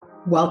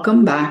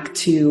Welcome back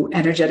to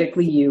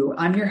Energetically You.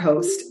 I'm your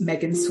host,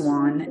 Megan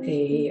Swan,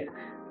 a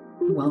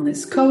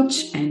wellness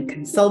coach and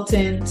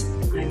consultant.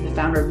 I'm the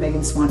founder of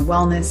Megan Swan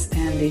Wellness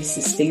and a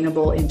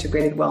sustainable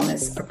integrated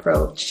wellness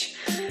approach.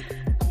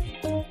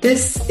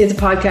 This is a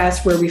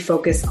podcast where we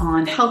focus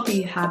on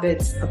healthy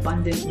habits,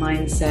 abundant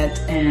mindset,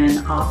 and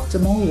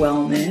optimal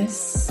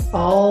wellness,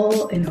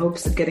 all in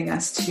hopes of getting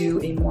us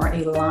to a more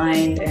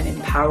aligned and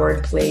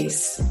empowered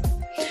place.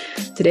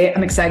 Today,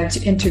 I'm excited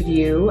to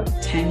interview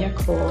Tanya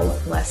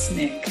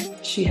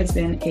Cole-Lesnick. She has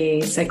been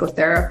a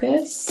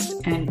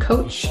psychotherapist and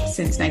coach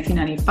since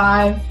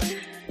 1995.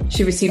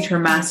 She received her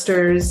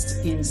master's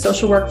in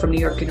social work from New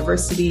York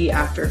University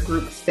after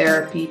group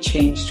therapy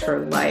changed her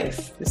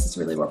life. This is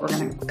really what we're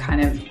going to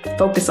kind of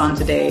focus on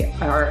today,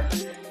 are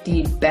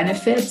the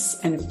benefits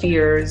and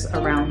fears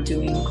around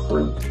doing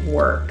group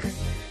work.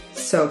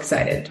 So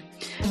excited.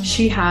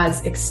 She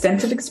has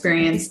extensive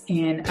experience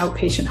in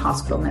outpatient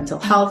hospital mental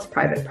health,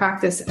 private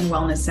practice, and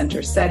wellness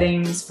center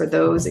settings. For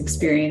those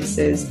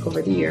experiences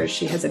over the years,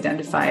 she has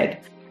identified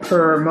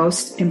her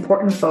most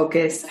important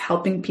focus,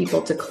 helping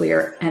people to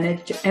clear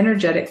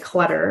energetic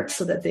clutter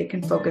so that they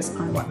can focus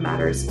on what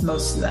matters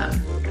most to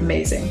them.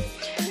 Amazing.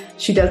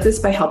 She does this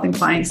by helping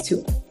clients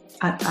to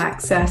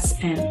access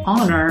and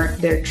honor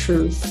their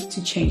truth,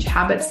 to change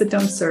habits that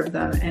don't serve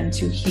them, and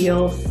to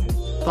heal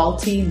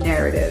faulty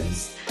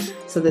narratives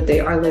so that they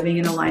are living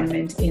in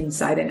alignment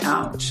inside and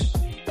out.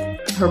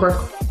 Her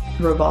work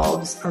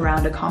revolves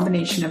around a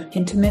combination of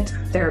intimate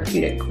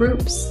therapeutic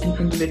groups and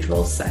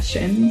individual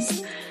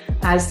sessions,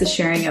 as the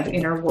sharing of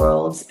inner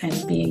worlds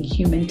and being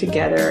human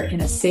together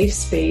in a safe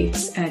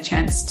space and a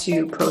chance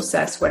to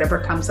process whatever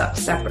comes up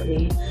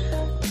separately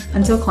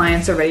until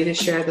clients are ready to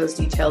share those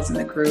details in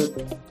the group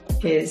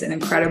is an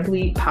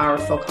incredibly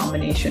powerful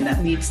combination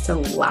that leads to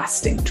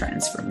lasting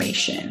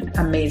transformation.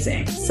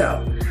 Amazing.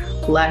 So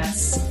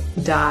let's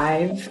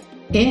dive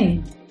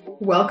in.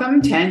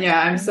 Welcome, Tanya.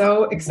 I'm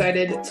so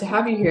excited to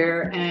have you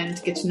here and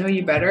to get to know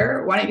you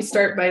better. Why don't you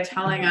start by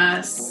telling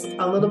us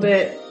a little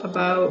bit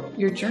about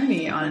your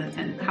journey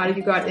and how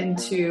you got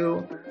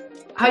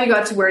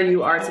to where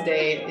you are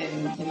today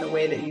in the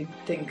way that you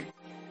think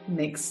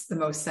makes the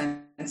most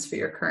sense for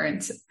your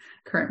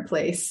current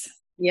place.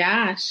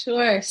 Yeah,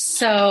 sure.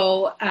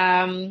 So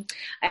I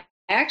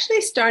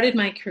actually started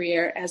my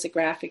career as a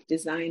graphic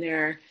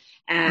designer.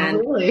 And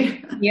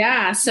really?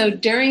 Yeah, so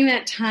during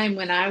that time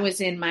when I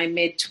was in my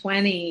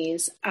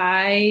mid-20s,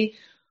 I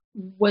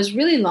was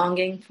really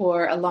longing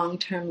for a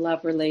long-term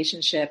love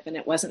relationship, and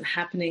it wasn't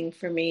happening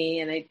for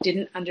me, and I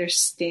didn't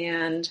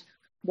understand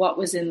what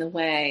was in the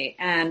way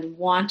and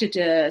wanted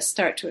to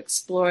start to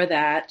explore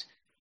that.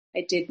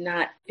 I did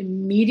not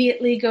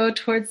immediately go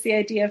towards the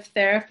idea of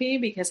therapy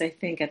because I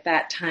think at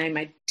that time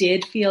I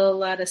did feel a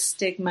lot of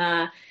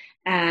stigma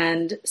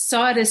and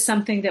saw it as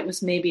something that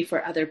was maybe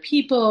for other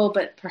people,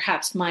 but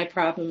perhaps my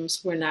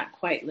problems were not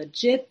quite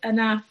legit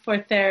enough for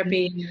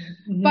therapy.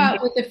 Mm-hmm.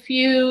 But with a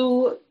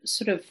few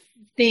sort of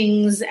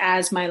things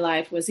as my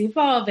life was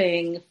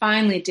evolving,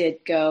 finally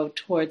did go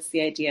towards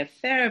the idea of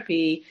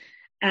therapy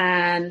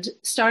and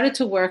started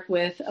to work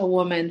with a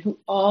woman who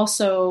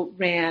also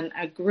ran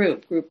a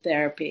group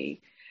therapy.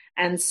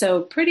 And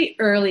so pretty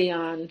early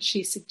on,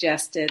 she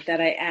suggested that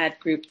I add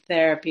group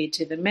therapy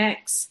to the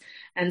mix.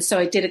 And so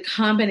I did a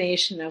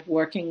combination of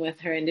working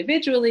with her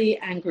individually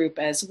and group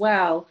as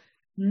well.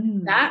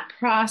 That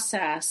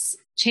process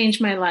changed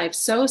my life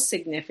so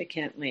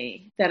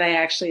significantly that I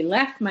actually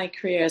left my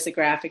career as a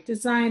graphic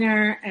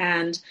designer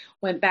and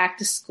went back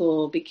to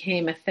school,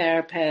 became a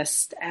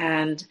therapist,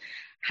 and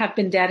have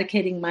been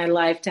dedicating my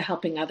life to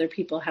helping other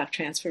people have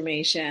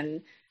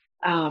transformation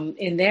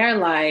in their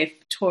life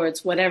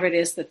towards whatever it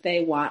is that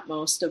they want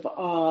most of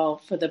all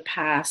for the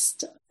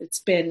past, it's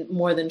been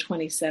more than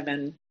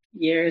 27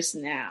 years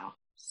now.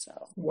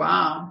 So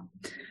wow.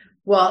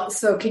 Well,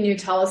 so can you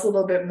tell us a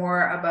little bit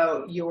more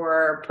about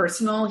your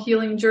personal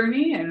healing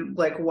journey and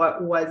like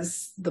what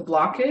was the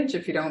blockage,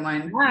 if you don't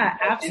mind? Yeah,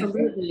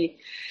 absolutely.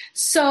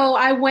 So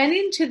I went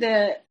into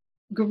the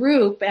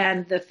group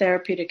and the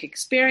therapeutic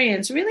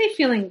experience really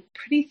feeling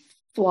pretty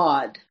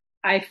flawed.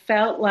 I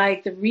felt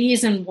like the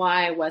reason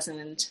why I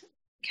wasn't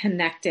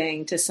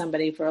connecting to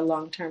somebody for a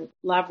long-term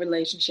love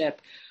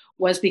relationship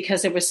was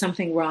because there was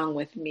something wrong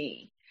with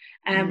me.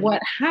 And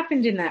what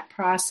happened in that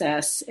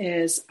process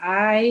is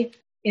I,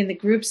 in the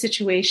group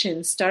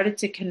situation, started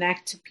to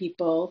connect to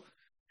people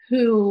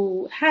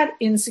who had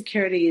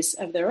insecurities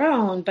of their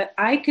own, but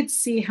I could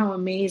see how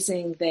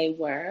amazing they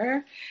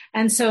were.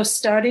 And so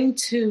starting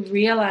to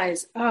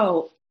realize,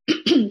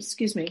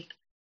 excuse me,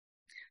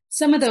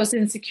 some of those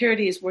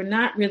insecurities were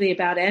not really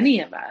about any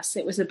of us.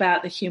 It was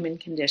about the human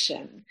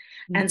condition,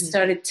 and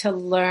started to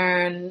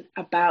learn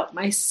about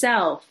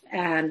myself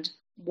and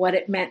what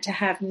it meant to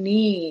have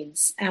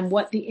needs and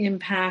what the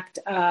impact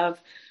of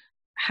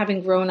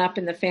having grown up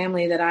in the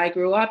family that I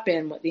grew up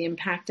in, what the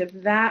impact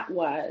of that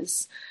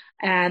was.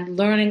 And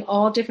learning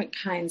all different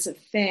kinds of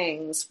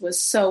things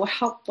was so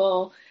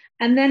helpful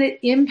And then it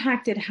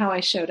impacted how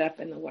I showed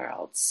up in the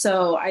world.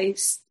 So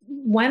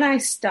when I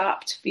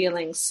stopped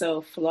feeling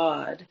so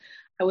flawed,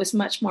 I was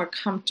much more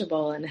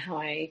comfortable in how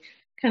I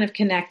kind of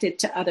connected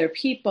to other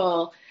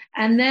people,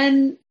 and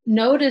then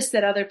noticed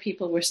that other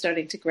people were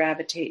starting to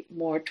gravitate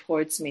more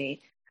towards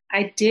me.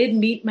 I did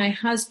meet my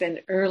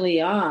husband early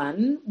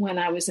on when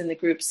I was in the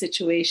group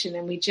situation,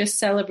 and we just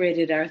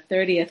celebrated our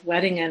 30th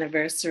wedding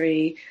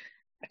anniversary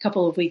a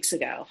couple of weeks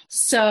ago.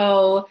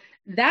 So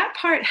that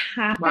part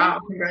happened. Wow,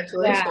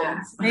 congratulations. Yeah,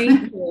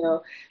 thank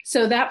you.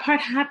 So that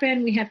part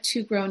happened. We have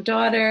 2 grown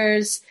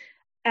daughters.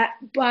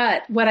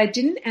 But what I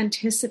didn't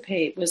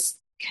anticipate was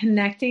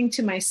connecting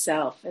to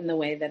myself in the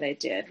way that I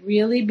did,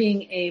 really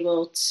being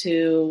able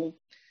to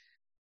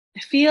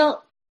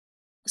feel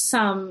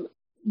some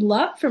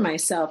love for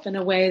myself in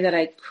a way that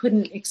I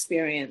couldn't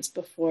experience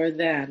before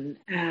then.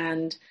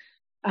 And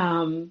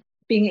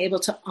being able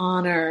to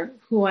honor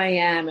who I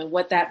am and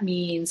what that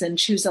means and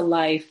choose a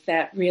life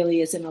that really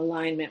is in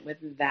alignment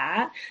with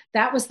that.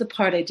 That was the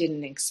part I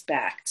didn't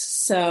expect.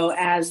 So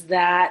as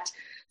that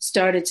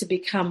started to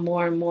become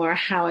more and more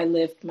how I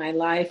lived my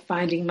life,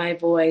 finding my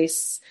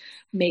voice,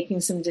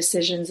 making some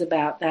decisions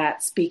about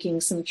that,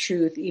 speaking some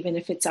truth, even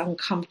if it's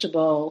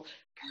uncomfortable,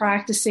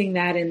 practicing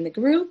that in the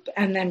group,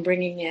 and then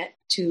bringing it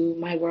to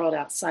my world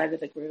outside of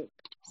the group.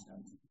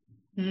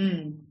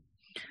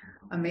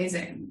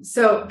 Amazing.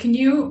 So can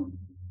you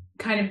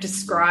kind of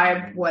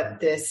describe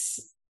what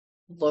this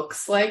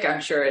looks like?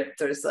 I'm sure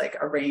there's like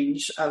a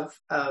range of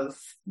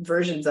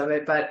versions of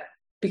it, but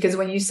because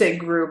when you say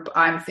group,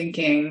 I'm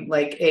thinking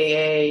like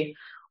AA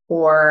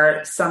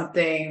or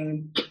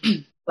something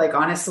like,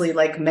 honestly,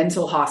 like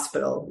mental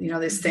hospital,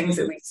 there's things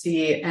that we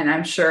see. And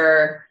I'm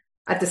sure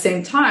at the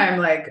same time,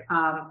 like,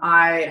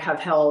 I have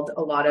held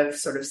a lot of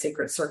sort of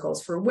sacred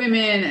circles for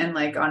women, and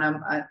like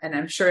and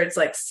I'm sure it's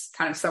like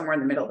kind of somewhere in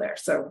the middle there.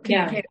 So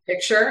can you paint a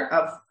picture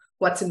of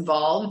what's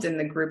involved in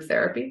the group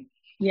therapy?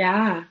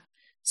 Yeah.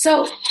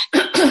 So,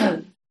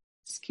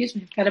 excuse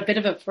me, I've got a bit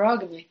of a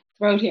frog in my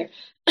throat here.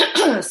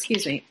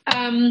 Excuse me.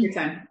 Your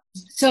time.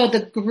 So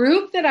the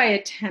group that I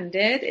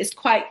attended is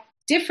quite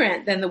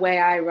different than the way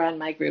I run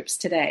my groups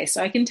today.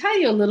 So I can tell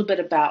you a little bit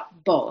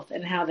about both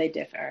and how they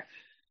differ.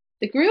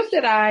 The group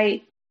that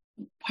I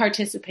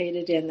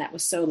participated in that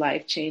was so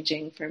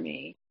life-changing for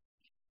me,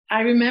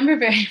 I remember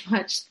very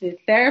much the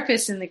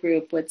therapist in the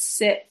group would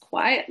sit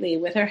quietly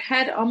with her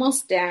head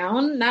almost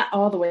down, not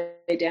all the way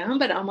down,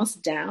 but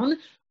almost down,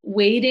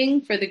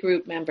 waiting for the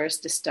group members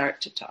to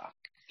start to talk.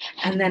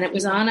 And then it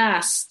was on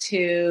us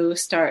to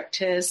start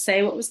to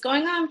say what was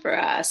going on for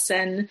us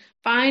and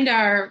find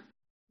our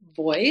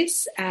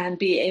voice and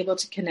be able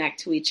to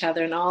connect to each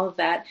other and all of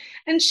that.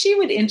 And she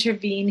would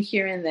intervene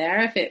here and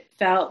there if it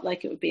felt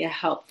like it would be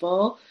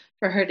helpful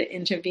for her to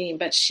intervene.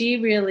 But she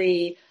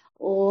really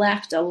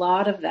left a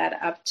lot of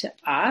that up to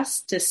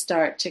us to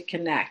start to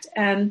connect.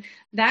 And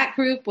that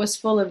group was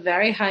full of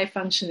very high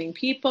functioning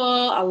people.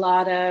 A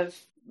lot of,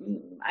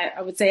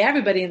 I would say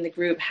everybody in the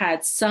group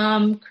had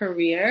some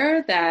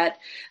career that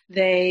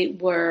they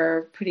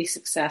were pretty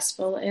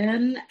successful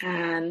in.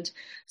 And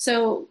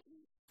so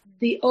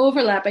the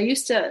overlap, I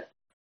used to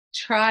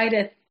try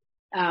to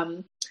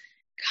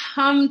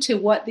come to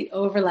what the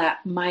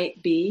overlap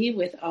might be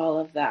with all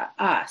of that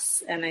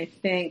us. And I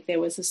think there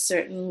was a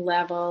certain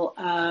level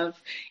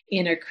of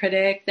inner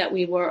critic that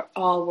we were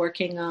all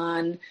working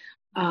on,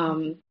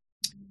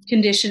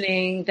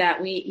 conditioning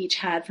that we each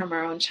had from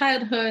our own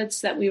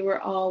childhoods that we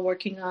were all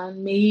working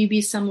on,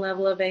 maybe some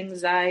level of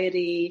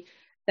anxiety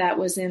that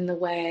was in the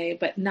way,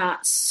 but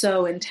not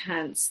so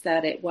intense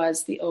that it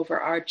was the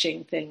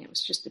overarching thing. It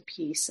was just a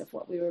piece of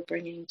what we were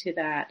bringing to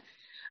that.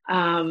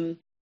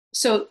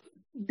 So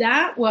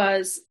that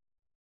was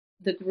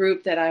the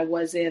group that I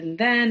was in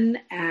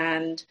then.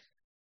 And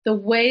the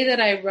way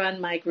that I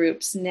run my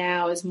groups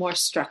now is more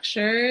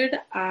structured.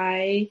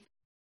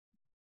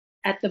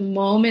 At the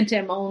moment,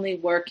 I'm only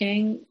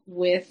working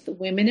with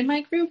women in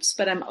my groups,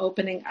 but I'm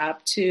opening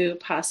up to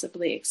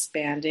possibly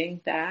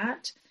expanding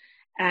that.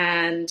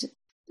 And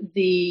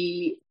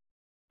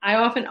I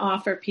often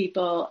offer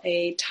people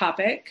a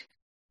topic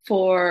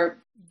for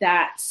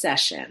that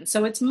session.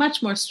 So it's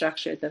much more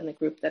structured than the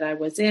group that I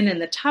was in.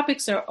 And the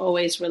topics are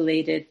always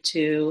related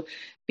to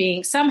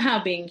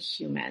somehow being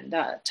human.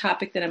 The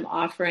topic that I'm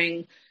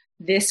offering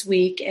this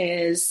week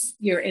is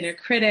your inner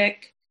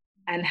critic.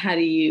 And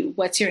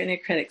what's your inner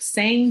critic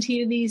saying to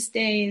you these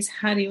days?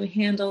 How do you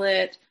handle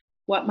it?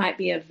 What might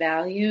be a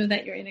value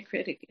that your inner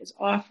critic is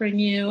offering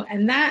you?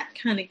 And that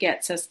kind of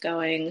gets us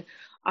going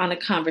on a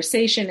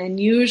conversation. And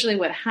usually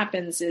what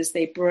happens is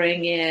they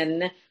bring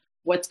in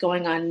what's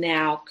going on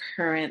now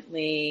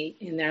currently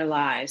in their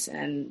lives.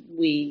 And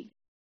we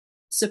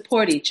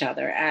support each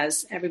other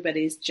as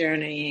everybody's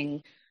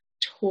journeying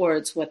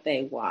towards what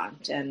they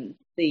want and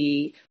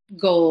the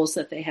goals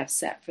that they have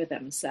set for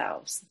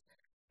themselves.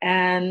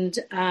 And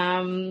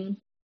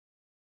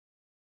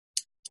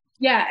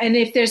Yeah. And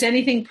if there's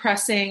anything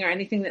pressing or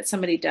anything that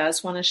somebody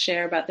does want to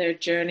share about their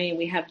journey,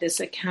 we have this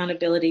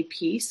accountability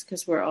piece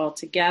because we're all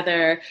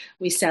together.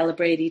 We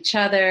celebrate each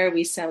other.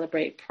 We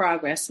celebrate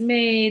progress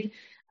made.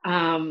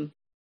 And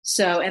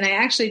I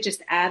actually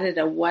just added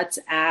a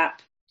WhatsApp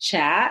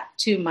chat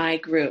to my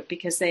group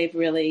because they've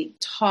really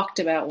talked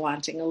about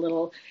wanting a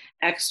little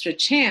extra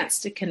chance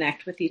to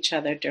connect with each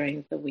other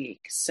during the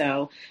week.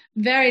 So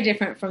very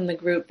different from the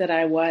group that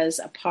I was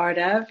a part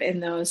of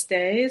in those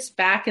days.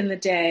 Back in the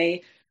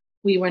day,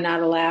 we were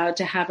not allowed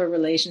to have a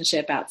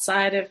relationship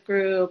outside of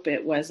group.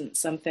 It wasn't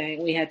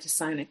something we had to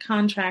sign a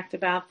contract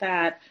about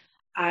that.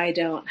 I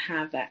don't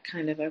have that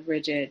kind of a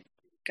rigid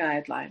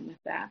guideline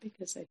with that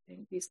because I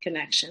think these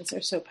connections are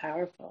so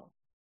powerful.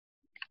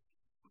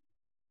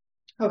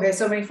 Okay,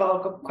 so many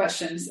follow-up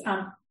questions.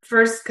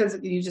 First, because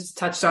you just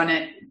touched on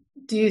it,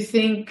 do you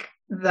think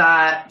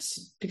that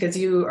because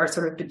you are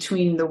sort of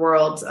between the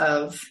worlds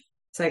of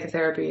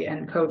psychotherapy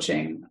and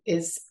coaching,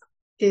 is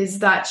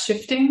that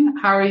shifting?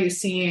 How are you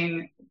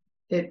seeing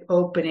it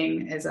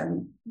opening, as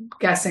I'm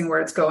guessing where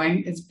it's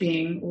going, is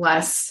being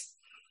less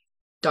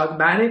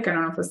dogmatic? I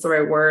don't know if that's the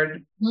right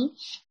word. Mm-hmm.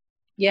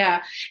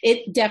 Yeah,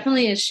 it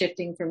definitely is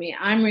shifting for me.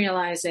 I'm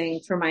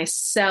realizing for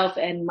myself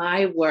and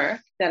my work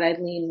that I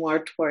lean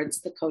more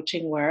towards the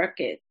coaching work.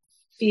 It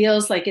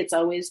feels like it's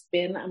always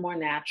been a more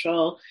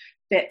natural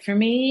fit for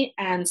me,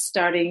 and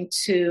starting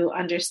to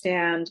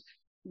understand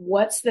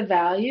what's the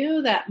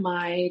value that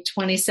my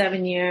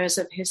 27 years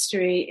of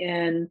history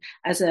in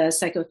as a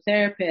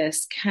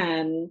psychotherapist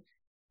can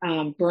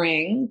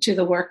bring to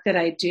the work that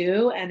I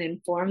do and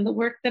inform the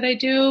work that I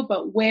do,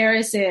 but where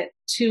is it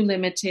too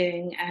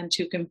limiting and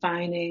too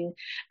confining,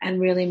 and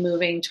really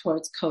moving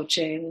towards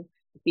coaching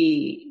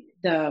be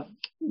the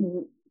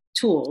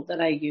tool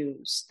that I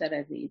use, that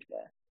I lead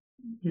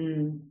with.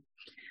 Mm-hmm.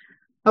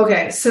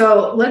 Okay,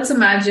 so let's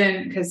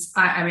imagine, because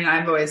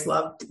I've always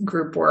loved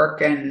group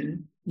work,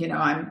 and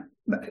I'm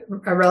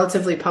a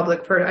relatively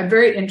public person. I'm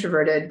very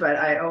introverted, but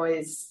I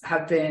always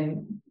have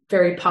been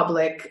very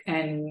public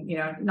and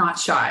not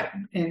shy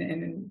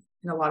in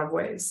a lot of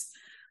ways.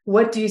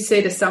 What do you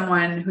say to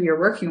someone who you're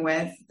working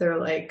with? They're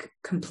like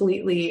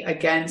completely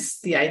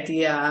against the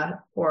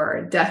idea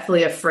or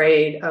deathly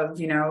afraid of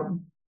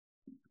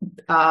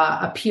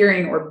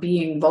appearing or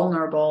being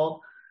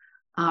vulnerable,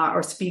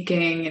 or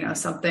speaking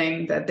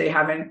something that they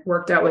haven't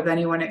worked out with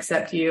anyone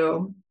except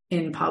you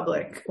in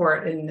public or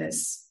in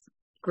this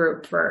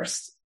group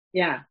first?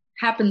 Yeah,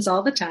 happens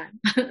all the time.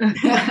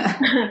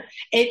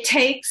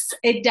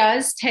 It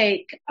does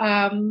take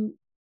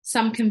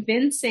some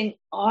convincing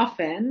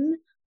often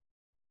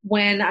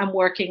when I'm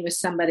working with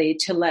somebody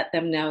to let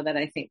them know that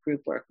I think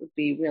group work would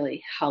be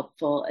really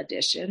helpful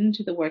addition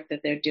to the work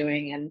that they're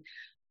doing. And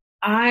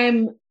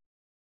I'm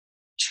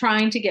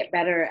trying to get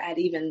better at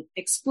even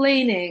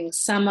explaining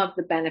some of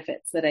the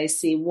benefits that I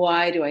see.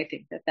 Why do I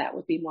think that that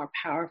would be more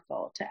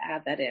powerful to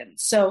add that in?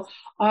 So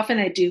often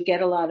I do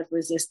get a lot of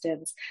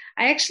resistance.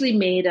 I actually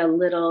made a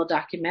little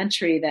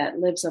documentary that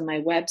lives on my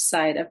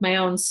website of my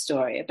own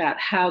story about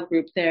how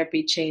group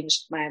therapy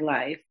changed my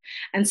life.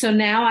 And so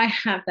now I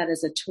have that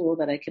as a tool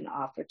that I can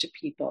offer to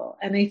people.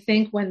 And I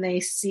think when they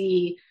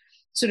see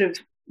sort of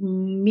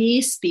me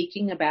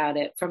speaking about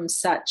it from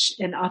such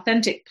an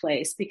authentic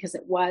place, because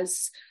it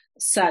was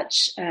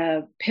such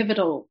a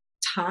pivotal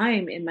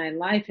time in my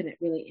life and it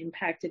really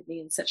impacted me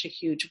in such a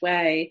huge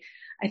way,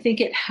 I think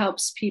it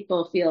helps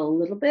people feel a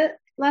little bit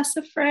less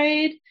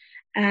afraid.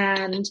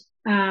 And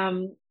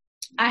I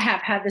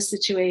have had the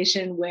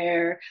situation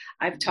where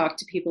I've talked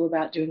to people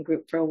about doing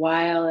group for a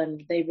while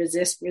and they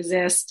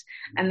resist,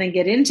 and then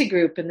get into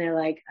group and they're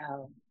like,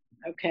 oh,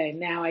 okay,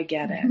 now I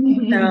get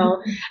it.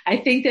 So I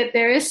think that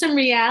there is some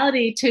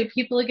reality to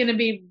people are going to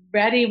be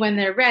ready when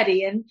they're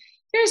ready. And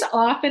there's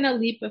often a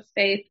leap of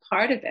faith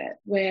part of it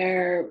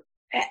where,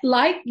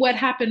 like what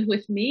happened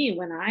with me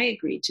when I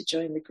agreed to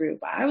join the group,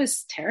 I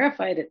was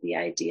terrified at the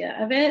idea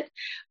of it,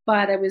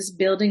 but I was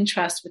building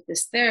trust with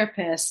this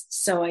therapist.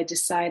 So I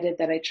decided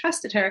that I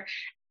trusted her.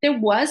 There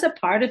was a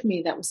part of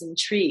me that was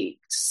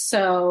intrigued.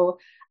 So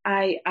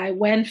I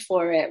went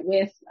for it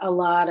with a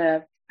lot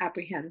of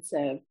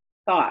apprehensive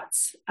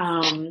thoughts.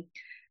 I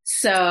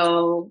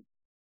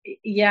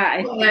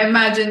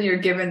imagine you're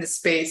given the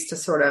space to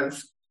sort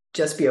of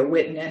just be a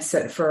witness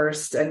at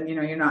first, and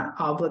you're not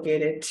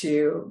obligated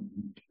to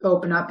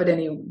open up at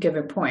any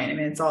given point. I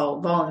mean, it's all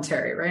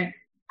voluntary, right?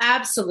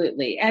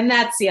 Absolutely. And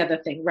that's the other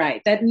thing,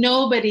 right? That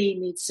nobody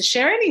needs to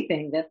share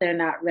anything that they're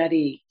not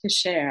ready to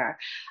share.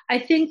 I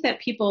think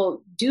that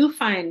people do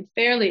find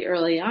fairly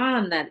early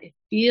on that it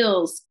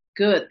feels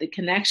good. The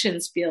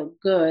connections feel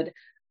good.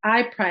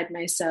 I pride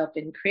myself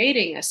in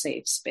creating a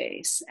safe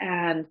space,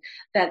 and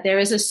that there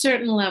is a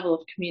certain level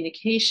of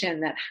communication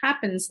that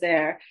happens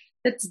there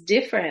that's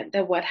different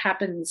than what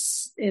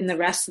happens in the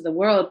rest of the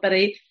world. But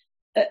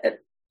that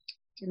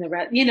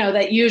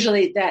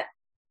usually that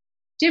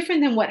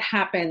different than what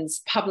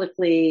happens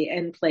publicly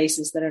in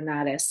places that are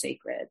not as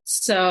sacred.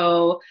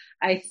 So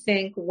I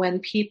think when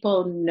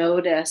people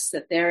notice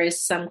that there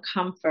is some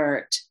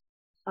comfort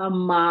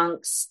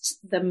amongst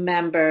the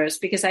members,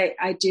 because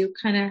I do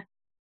kind of,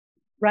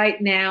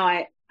 right now,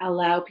 I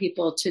allow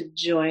people to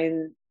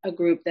join a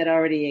group that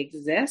already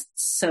exists.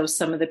 So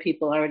some of the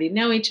people already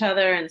know each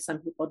other and some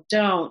people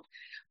don't,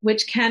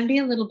 which can be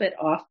a little bit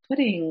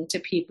off-putting to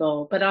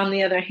people. But on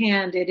the other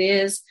hand, it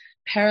is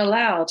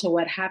parallel to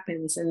what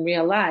happens in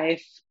real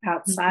life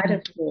outside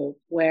of group,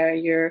 where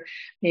you're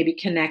maybe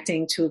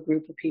connecting to a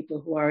group of people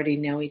who already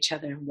know each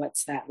other and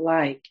what's that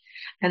like.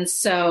 And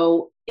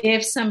so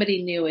if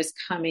somebody new is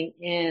coming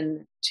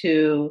in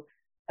to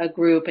a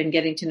group and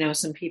getting to know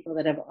some people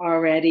that have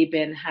already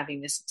been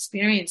having this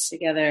experience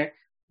together,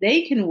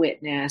 they can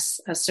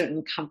witness a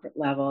certain comfort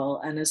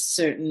level and a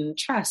certain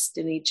trust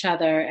in each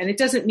other. And it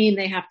doesn't mean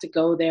they have to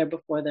go there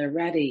before they're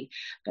ready,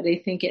 but I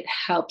think it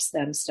helps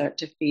them start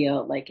to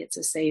feel like it's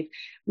a safe,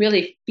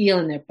 really feel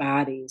in their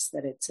bodies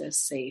that it's a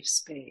safe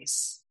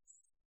space.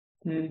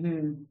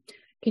 Mm-hmm.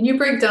 Can you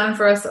break down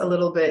for us a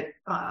little bit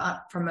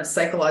from a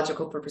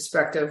psychological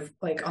perspective,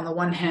 like on the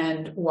one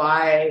hand,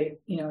 why,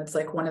 it's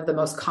like one of the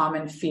most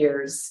common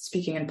fears,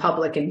 speaking in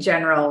public in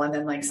general, and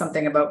then like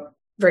something about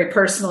very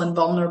personal and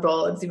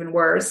vulnerable, it's even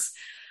worse.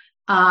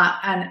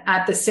 And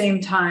at the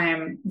same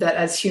time that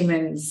as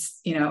humans,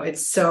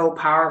 it's so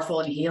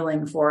powerful and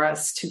healing for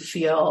us to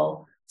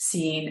feel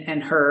seen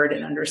and heard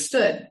and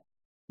understood.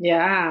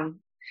 Yeah.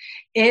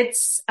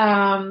 It's,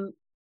 well,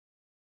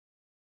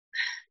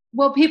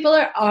 people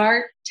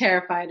are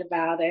terrified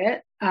about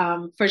it,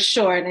 for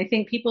sure. And I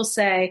think people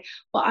say,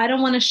 well, I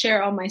don't want to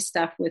share all my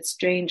stuff with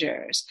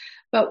strangers.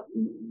 But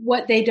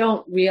what they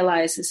don't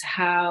realize is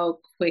how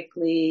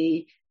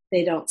quickly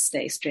they don't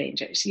stay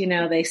strangers.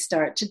 They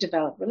start to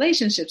develop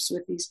relationships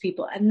with these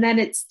people, and then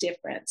it's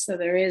different. So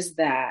there is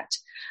that.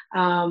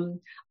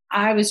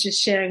 I was just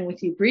sharing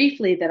with you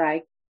briefly that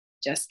I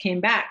just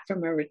came back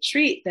from a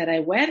retreat that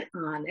I went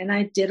on, and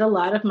I did a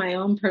lot of my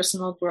own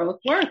personal growth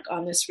work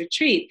on this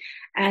retreat.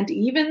 And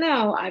even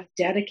though I've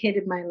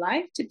dedicated my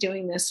life to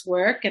doing this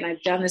work, and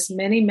I've done this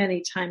many,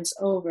 many times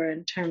over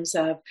in terms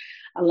of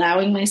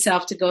allowing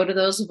myself to go to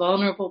those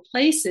vulnerable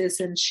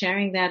places and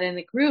sharing that in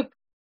a group,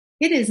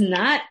 it is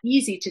not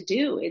easy to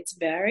do. It's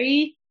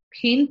very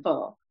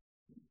painful,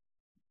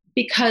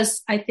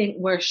 because I think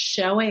we're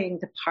showing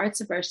the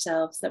parts of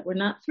ourselves that we're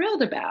not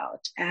thrilled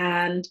about.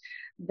 And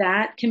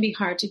that can be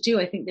hard to do.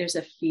 I think there's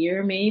a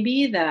fear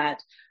maybe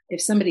that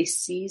if somebody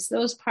sees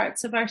those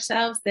parts of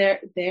ourselves,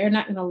 they're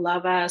not going to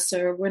love us,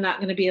 or we're not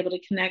going to be able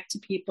to connect to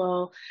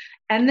people.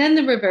 And then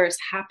the reverse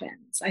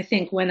happens. I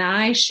think when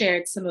I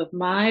shared some of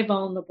my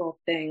vulnerable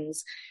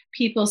things,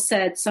 people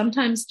said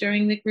sometimes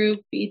during the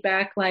group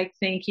feedback like,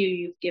 thank you,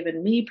 you've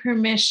given me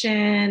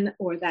permission,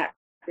 or that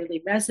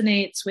really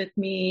resonates with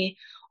me,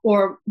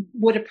 or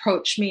would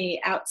approach me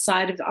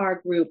outside of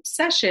our group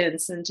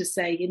sessions and to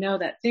say,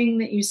 that thing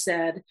that you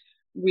said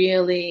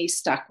really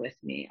stuck with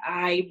me.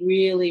 I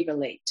really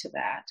relate to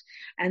that.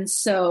 And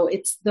so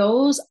it's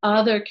those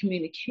other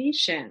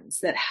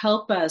communications that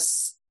help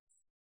us.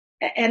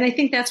 And I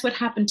think that's what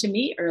happened to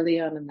me early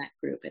on in that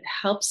group. It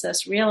helps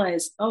us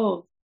realize,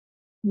 oh,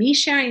 me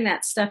sharing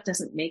that stuff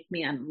doesn't make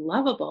me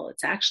unlovable.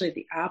 It's actually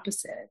the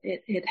opposite.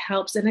 It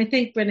helps. And I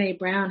think Brene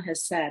Brown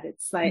has said,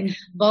 it's like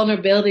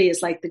vulnerability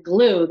is like the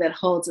glue that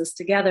holds us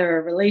together,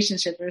 a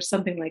relationship or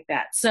something like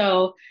that.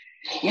 So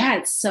yeah,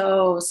 it's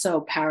so,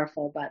 so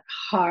powerful, but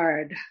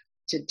hard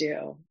to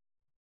do.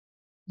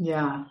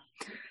 Yeah.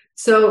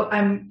 So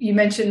you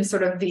mentioned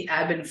sort of the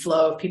ebb and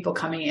flow of people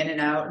coming in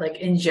and out. Like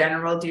in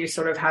general, do you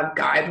sort of have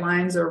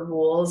guidelines or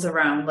rules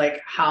around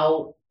like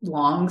how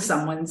long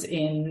someone's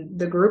in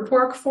the group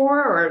work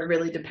for, or it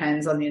really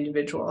depends on the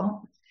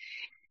individual?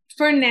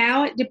 For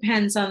now, it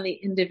depends on the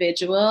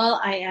individual.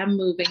 I am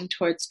moving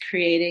towards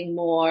creating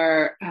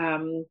more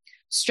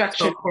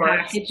structured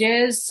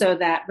packages so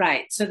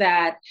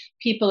that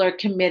people are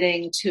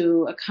committing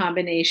to a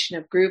combination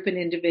of group and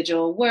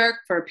individual work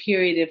for a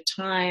period of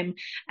time,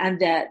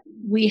 and that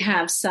we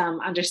have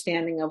some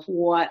understanding of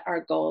what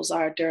our goals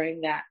are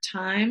during that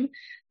time.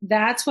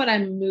 That's what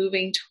I'm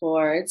moving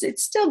towards.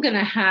 It's still going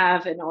to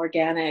have an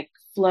organic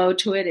flow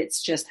to it.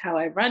 It's just how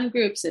I run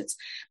groups.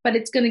 But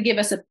it's going to give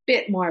us a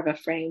bit more of a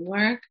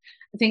framework.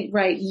 I think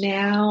right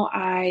now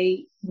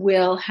I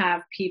will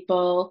have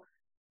people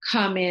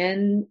come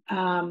in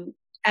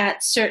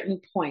at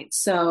certain points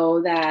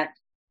so that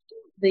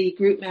the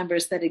group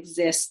members that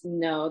exist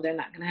know they're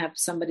not going to have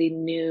somebody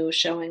new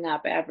showing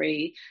up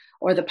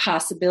or the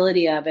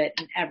possibility of it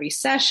in every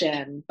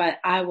session, but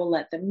I will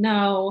let them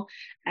know.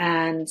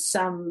 And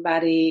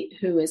somebody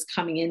who is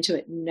coming into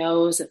it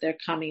knows that they're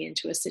coming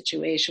into a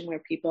situation where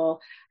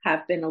people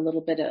have been a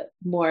little bit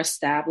more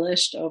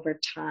established over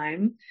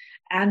time.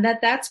 And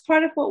that's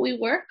part of what we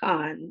work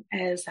on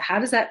is how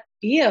does that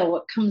feel?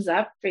 What comes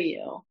up for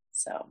you?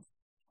 So,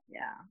 yeah.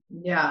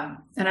 Yeah.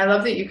 And I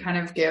love that you kind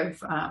of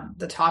give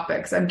the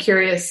topics. I'm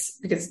curious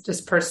because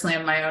just personally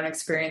in my own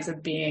experience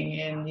of being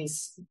in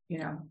these,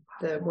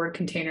 the word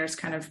containers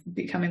kind of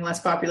becoming less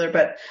popular,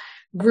 but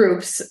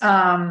groups,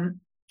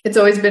 it's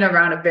always been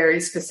around a very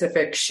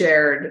specific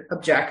shared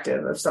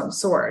objective of some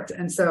sort.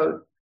 And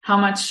so how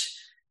much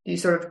you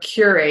sort of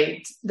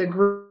curate the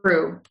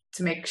group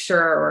to make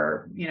sure,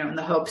 or, in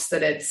the hopes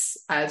that it's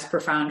as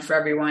profound for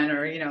everyone,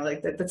 or,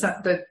 like that's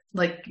not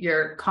like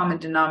your common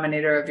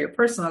denominator of your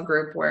personal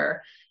group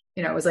where,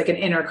 it was like an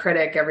inner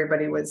critic.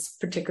 Everybody was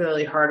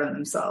particularly hard on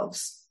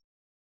themselves.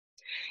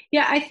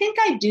 Yeah, I think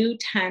I do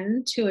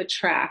tend to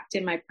attract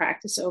in my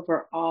practice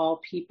overall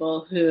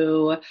people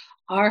who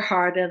are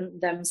hard on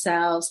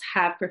themselves,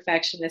 have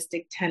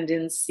perfectionistic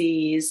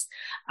tendencies,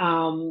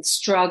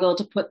 struggle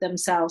to put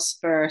themselves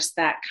first,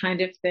 that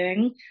kind of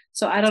thing.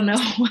 So I don't know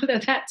whether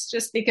that's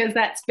just because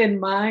that's been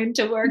mine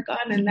to work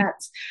on and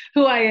that's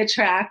who I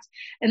attract.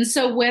 And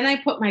so when I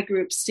put my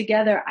groups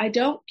together, I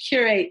don't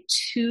curate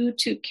too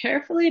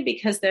carefully,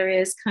 because there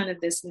is kind of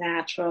this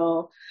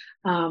natural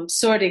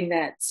sorting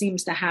that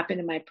seems to happen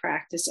in my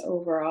practice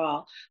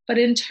overall. But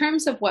in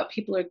terms of what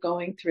people are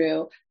going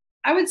through,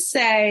 I would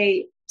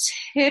say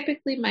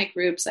typically my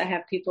groups, I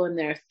have people in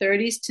their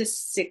 30s to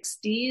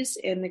 60s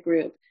in the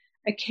group.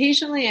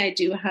 Occasionally I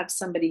do have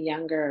somebody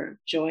younger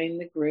join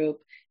the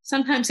group.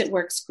 Sometimes it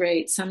works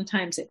great,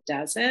 sometimes it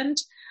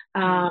doesn't.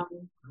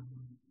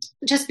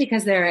 Just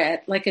because they're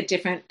at like a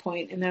different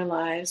point in their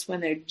lives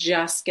when they're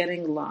just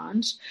getting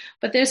launched.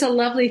 But there's a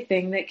lovely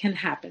thing that can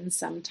happen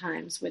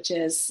sometimes, which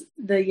is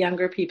the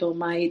younger people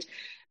might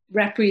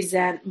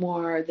represent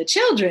more the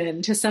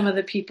children to some of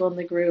the people in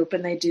the group,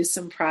 and they do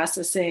some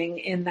processing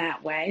in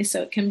that way.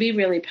 So it can be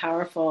really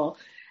powerful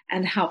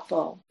and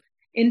helpful.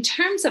 In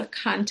terms of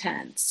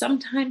content,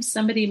 sometimes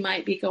somebody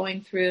might be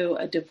going through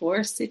a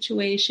divorce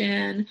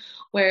situation,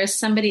 whereas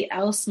somebody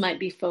else might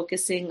be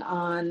focusing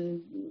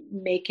on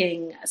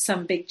making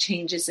some big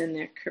changes in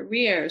their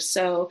career.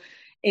 So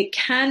it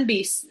can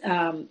be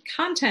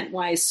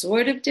content-wise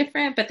sort of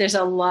different, but there's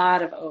a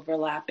lot of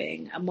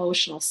overlapping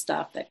emotional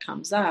stuff that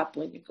comes up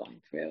when you're going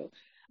through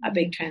a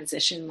big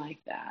transition like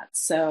that.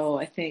 So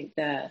I think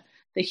the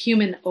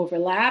human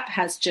overlap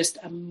has just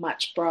a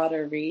much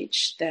broader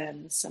reach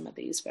than some of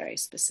these very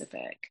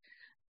specific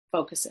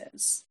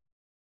focuses.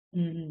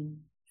 Mm-hmm.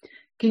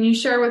 Can you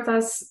share with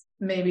us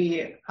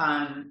maybe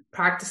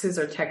practices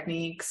or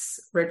techniques,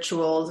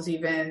 rituals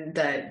even,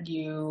 that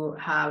you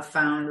have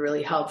found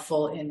really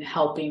helpful in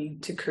helping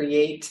to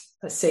create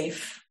a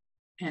safe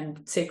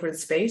and sacred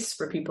space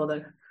for people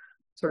to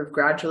sort of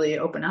gradually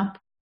open up?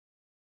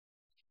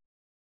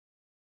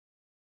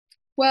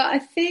 Well, I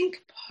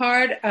think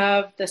part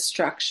of the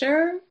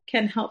structure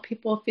can help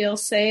people feel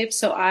safe.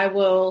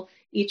 So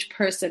each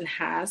person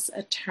has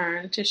a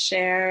turn to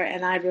share,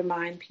 and I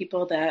remind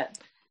people that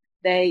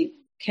they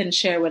can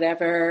share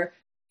whatever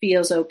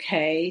feels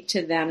okay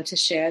to them to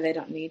share. They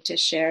don't need to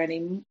share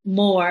any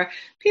more.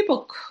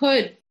 People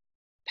could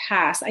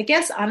pass. I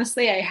guess,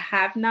 honestly, I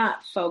have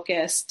not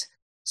focused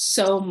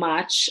so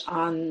much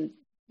on,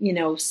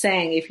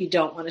 saying if you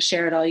don't want to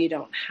share it all, you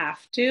don't have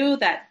to.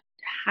 That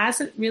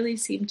hasn't really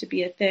seemed to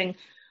be a thing.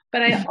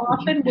 But I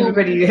often will.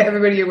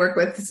 Everybody you work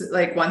with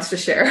wants to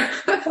share.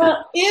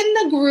 Well, in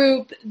the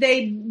group,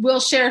 they will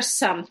share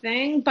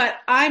something, but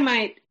I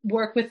might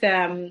work with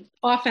them.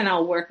 Often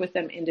I'll work with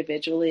them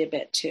individually a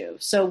bit too.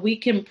 So we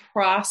can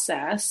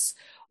process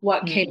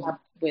what came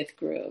up with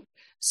group.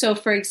 So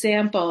for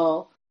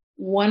example,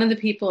 one of the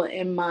people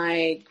in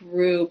my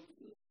group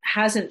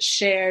hasn't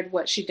shared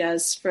what she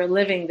does for a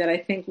living that I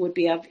think would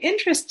be of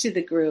interest to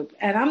the group.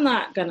 And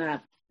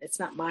it's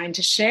not mine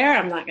to share.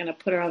 I'm not going to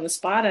put her on the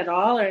spot at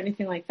all or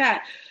anything like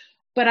that.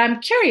 But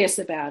I'm curious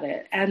about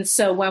it. And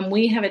so when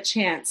we have a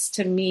chance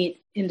to meet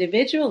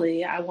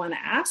individually, I want to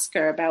ask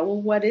her about,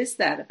 well, what is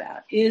that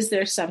about? Is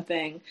there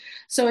something?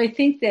 So I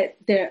think that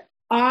the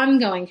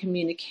ongoing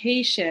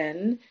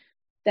communication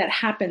that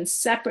happens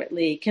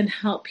separately can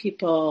help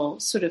people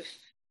sort of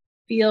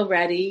feel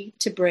ready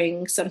to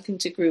bring something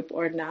to group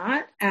or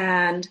not.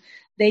 And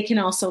they can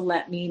also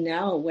let me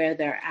know where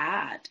they're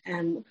at.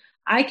 And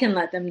I can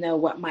let them know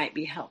what might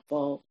be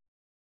helpful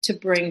to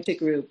bring to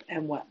group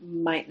and what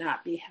might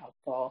not be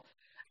helpful.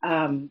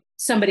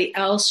 Somebody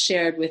else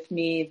shared with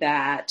me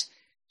that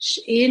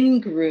in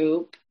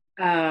group,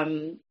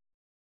 her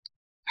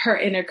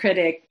inner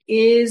critic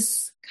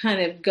is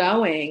kind of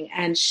going,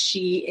 and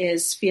she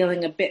is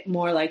feeling a bit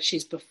more like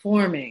she's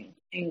performing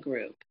in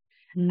group.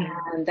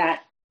 And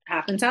that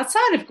happens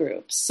outside of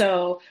groups.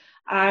 So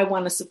I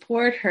want to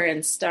support her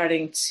in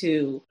starting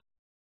to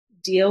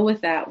deal with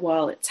that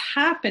while it's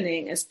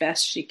happening as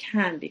best she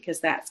can,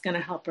 because that's going to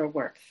help her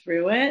work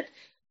through it,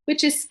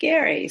 which is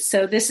scary.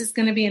 So this is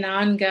going to be an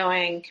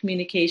ongoing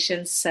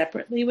communication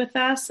separately with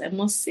us, and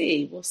we'll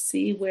see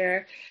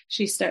where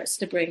she starts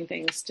to bring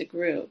things to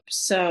group.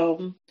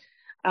 So,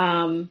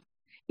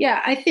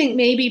 I think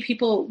maybe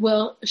people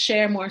will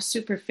share more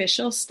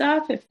superficial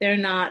stuff if they're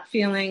not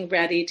feeling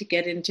ready to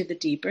get into the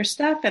deeper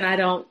stuff. And I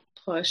don't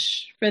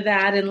push for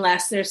that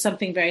unless there's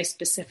something very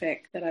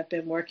specific that I've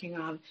been working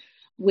on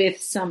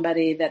with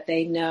somebody that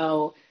they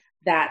know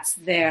that's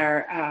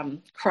their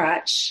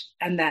crutch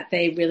and that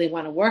they really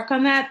want to work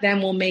on that.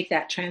 Then we'll make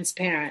that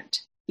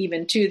transparent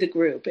even to the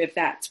group if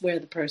that's where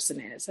the person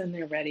is and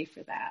they're ready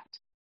for that.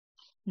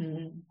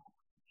 Mm-hmm.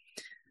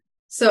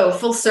 So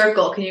full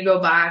circle, can you go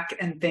back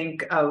and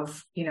think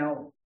of,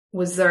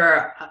 was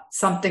there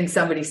something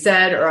somebody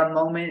said or a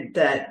moment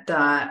that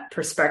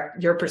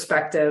your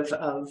perspective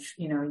of,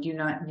 you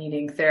not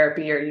needing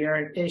therapy or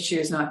your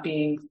issues not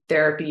being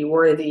therapy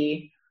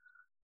worthy,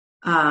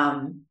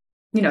 that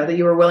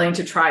you were willing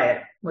to try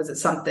it? Was it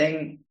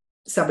something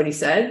somebody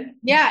said?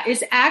 Yeah,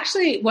 it's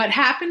actually what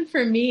happened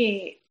for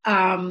me.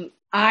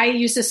 I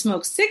used to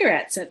smoke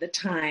cigarettes at the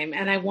time,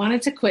 and I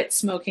wanted to quit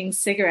smoking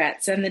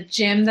cigarettes. And the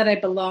gym that I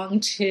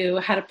belonged to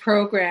had a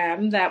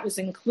program that was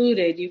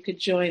included. You could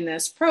join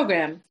this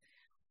program,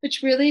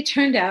 which really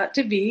turned out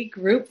to be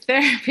group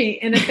therapy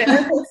in a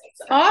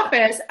therapist's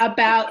office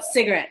about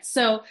cigarettes.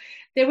 So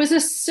there was a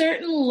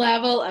certain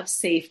level of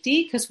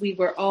safety because we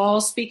were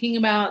all speaking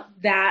about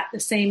the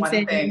same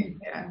thing.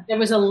 Yeah. There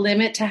was a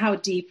limit to how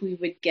deep we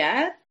would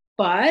get.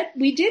 But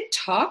we did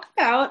talk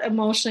about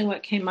emotionally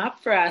what came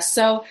up for us.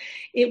 So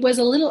it was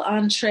a little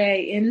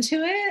entree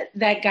into it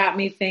that got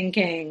me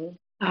thinking,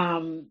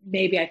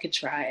 maybe I could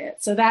try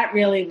it. So that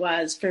really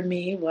was, for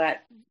me,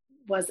 what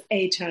was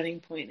a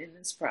turning point in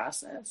this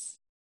process.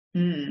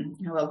 I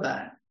love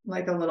that.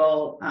 Like a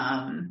little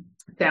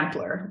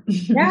sampler.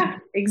 Yeah,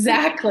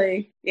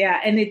 exactly. Yeah.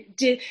 And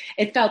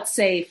it felt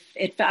safe.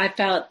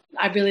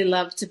 I really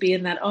loved to be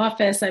in that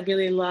office. I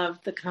really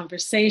loved the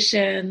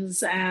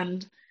conversations,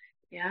 and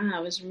yeah, I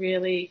was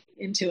really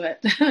into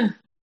it. And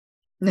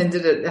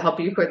did it help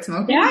you quit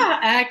smoking? Yeah,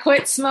 I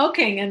quit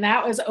smoking, and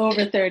that was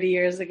over 30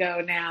 years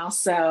ago now.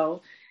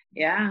 So,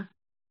 yeah.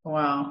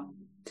 Wow.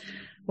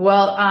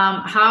 Well,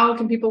 how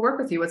can people work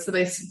with you? What's the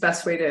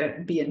best way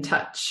to be in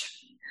touch?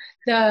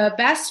 The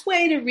best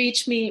way to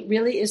reach me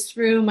really is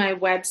through my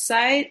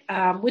website,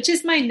 which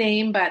is my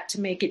name, but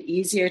to make it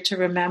easier to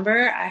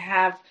remember, I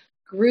have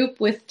Group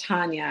with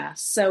Tanya.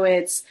 So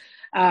it's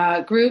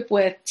Group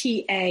with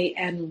Tanya,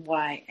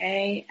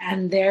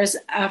 and there's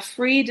a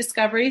free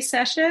discovery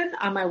session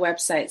on my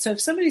website. So if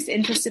somebody's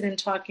interested in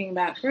talking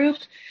about group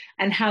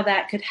and how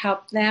that could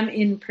help them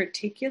in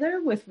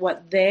particular with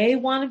what they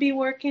want to be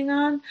working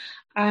on,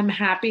 I'm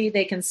happy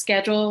they can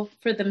schedule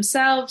for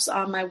themselves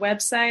on my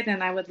website,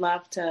 and I would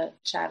love to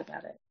chat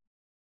about it.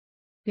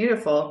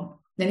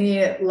 Beautiful.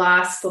 Any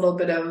last little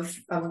bit of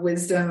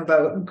wisdom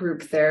about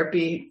group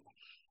therapy,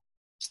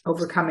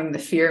 overcoming the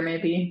fear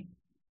maybe?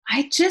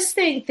 I just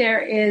think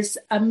there is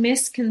a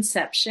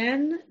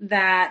misconception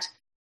that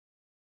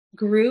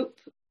group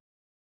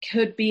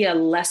could be a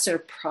lesser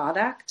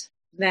product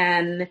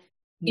than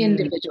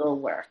individual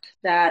work.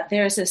 That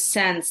there's a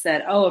sense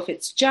that, if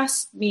it's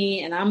just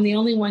me and I'm the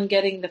only one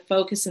getting the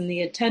focus and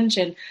the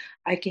attention,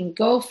 I can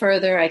go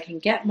further, I can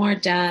get more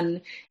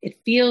done, it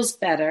feels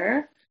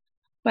better.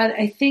 But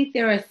I think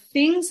there are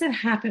things that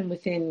happen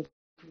within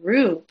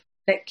group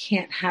that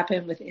can't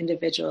happen with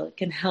individual. It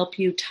can help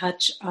you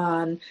touch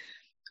on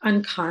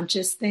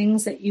unconscious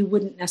things that you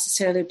wouldn't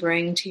necessarily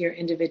bring to your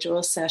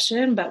individual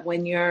session. But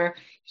when you're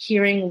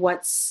hearing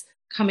what's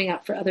coming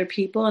up for other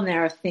people, and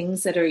there are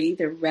things that are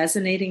either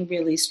resonating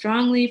really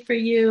strongly for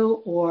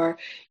you, or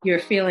you're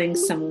feeling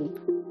some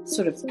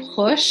sort of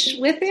push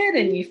with it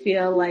and you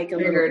feel like a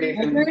little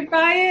triggered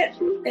by it,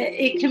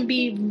 it can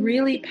be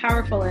really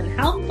powerful and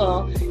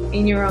helpful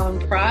in your own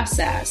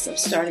process of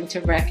starting to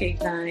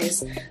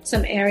recognize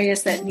some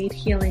areas that need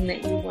healing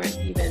that you weren't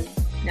even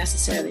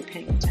necessarily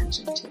paying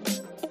attention to.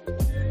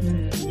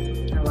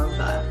 I love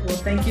that. Well,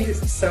 thank you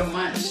so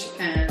much.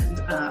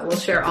 And we'll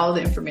share all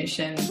the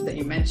information that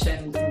you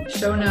mentioned in the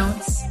show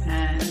notes.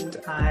 And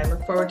I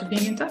look forward to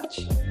being in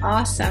touch.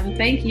 Awesome.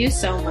 Thank you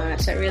so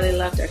much. I really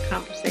loved our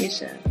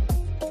conversation.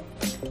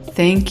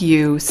 Thank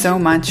you so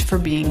much for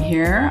being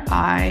here.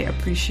 I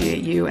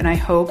appreciate you, and I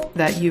hope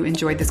that you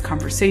enjoyed this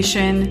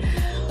conversation.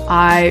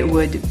 I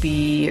would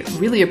be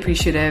really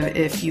appreciative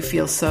if you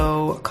feel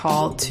so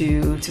called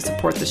to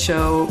support the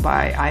show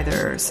by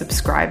either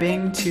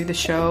subscribing to the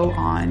show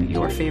on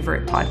your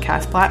favorite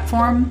podcast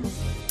platform,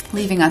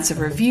 leaving us a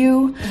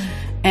review,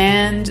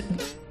 and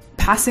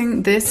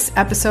passing this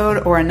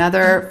episode or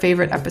another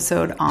favorite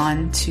episode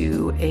on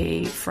to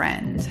a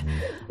friend.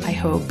 I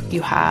hope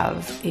you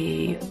have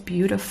a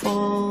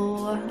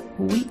beautiful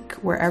week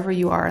wherever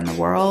you are in the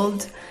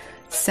world.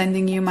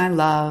 Sending you my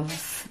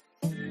love.